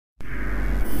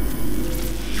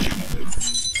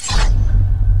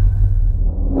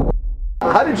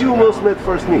did you and Will Smith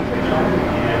first meet?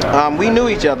 We knew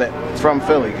each other from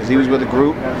Philly because he was with a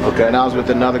group, okay, and I was with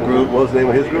another group. What was the name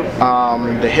of his group?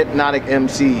 The Hypnotic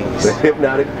MCs. The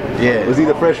Hypnotic? Yeah. Was he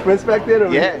the Fresh Prince back then?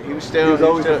 Or yeah, he was still. He was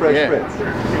always the Fresh Prince.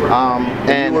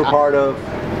 And you were part of?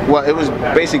 Well, it was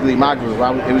basically my group.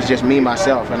 It was just me,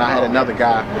 myself, and I had another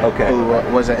guy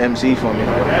who was an MC for me.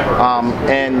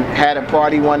 And had a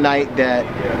party one night that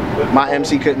my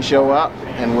MC couldn't show up,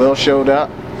 and Will showed up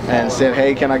and said,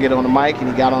 hey, can I get on the mic? And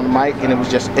he got on the mic, and it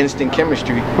was just instant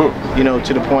chemistry, you know,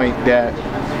 to the point that,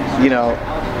 you know,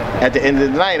 at the end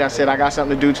of the night, I said, I got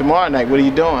something to do tomorrow night. What are you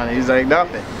doing? And he's like,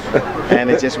 nothing. And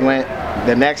it just went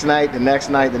the next night, the next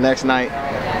night, the next night,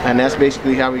 and that's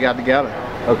basically how we got together.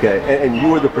 Okay, and you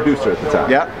were the producer at the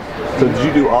time? Yep. So did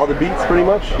you do all the beats pretty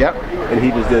much? Yep. And he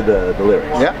just did the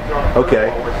lyrics? Yep. Okay,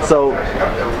 so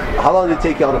how long did it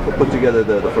take y'all to put together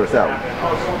the first album?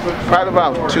 Probably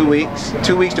about 2 weeks.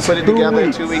 2 weeks to put it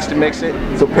together, 2 weeks to mix it.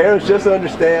 So parents, just to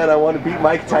understand, I want to beat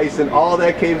Mike Tyson, all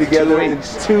that came together in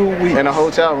 2 weeks. In a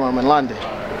hotel room in London.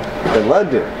 In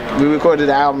London? We recorded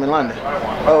the album in London.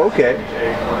 Oh, okay.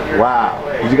 Wow.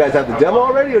 Did you guys have the demo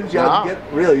already, or did you have to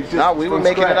get, really? Just no, we were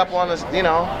making it up on this, you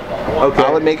know. Okay.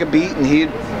 I would make a beat and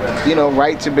he'd, you know,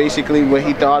 write to basically what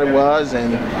he thought it was,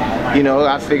 and, you know,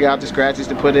 I'd figure out the scratches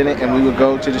to put in it, and we would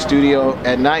go to the studio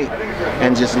at night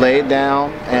and just lay it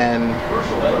down and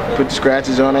put the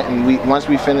scratches on it, and once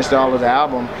we finished all of the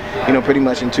album, you know, pretty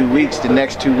much in 2 weeks, the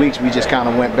next 2 weeks we just kind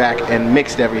of went back and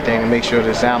mixed everything and make sure that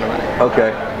it sounded right.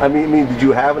 Okay. I mean, did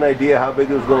you have an idea how big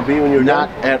it was going to be when you were done?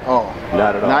 Not at all.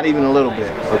 Not at all? Not even a little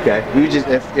bit. Okay. We just,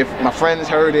 if my friends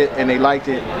heard it and they liked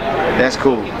it, that's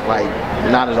cool. Like,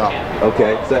 not at all.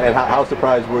 Okay. So, and how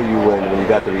surprised were you when you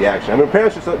got the reaction? I mean,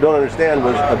 Parents Just Don't Understand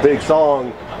was a big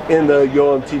song in the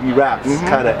Yo MTV Raps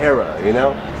kind of era, you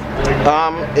know?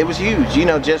 It was huge. You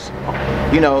know, just,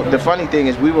 you know, the funny thing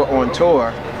is we were on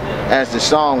tour as the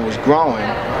song was growing.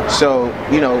 So,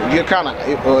 you know, you're kind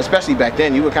of, well, especially back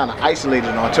then, you were kind of isolated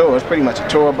on tour. It was pretty much a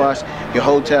tour bus, your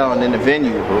hotel, and then the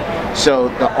venue. So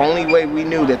the only way we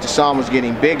knew that the song was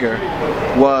getting bigger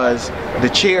was the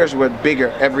cheers were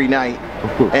bigger every night,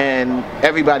 and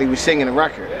everybody was singing the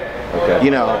record. Okay.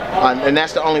 You know, and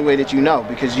that's the only way that you know,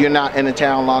 because you're not in a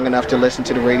town long enough to listen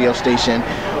to the radio station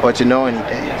or to know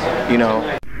anything, you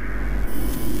know.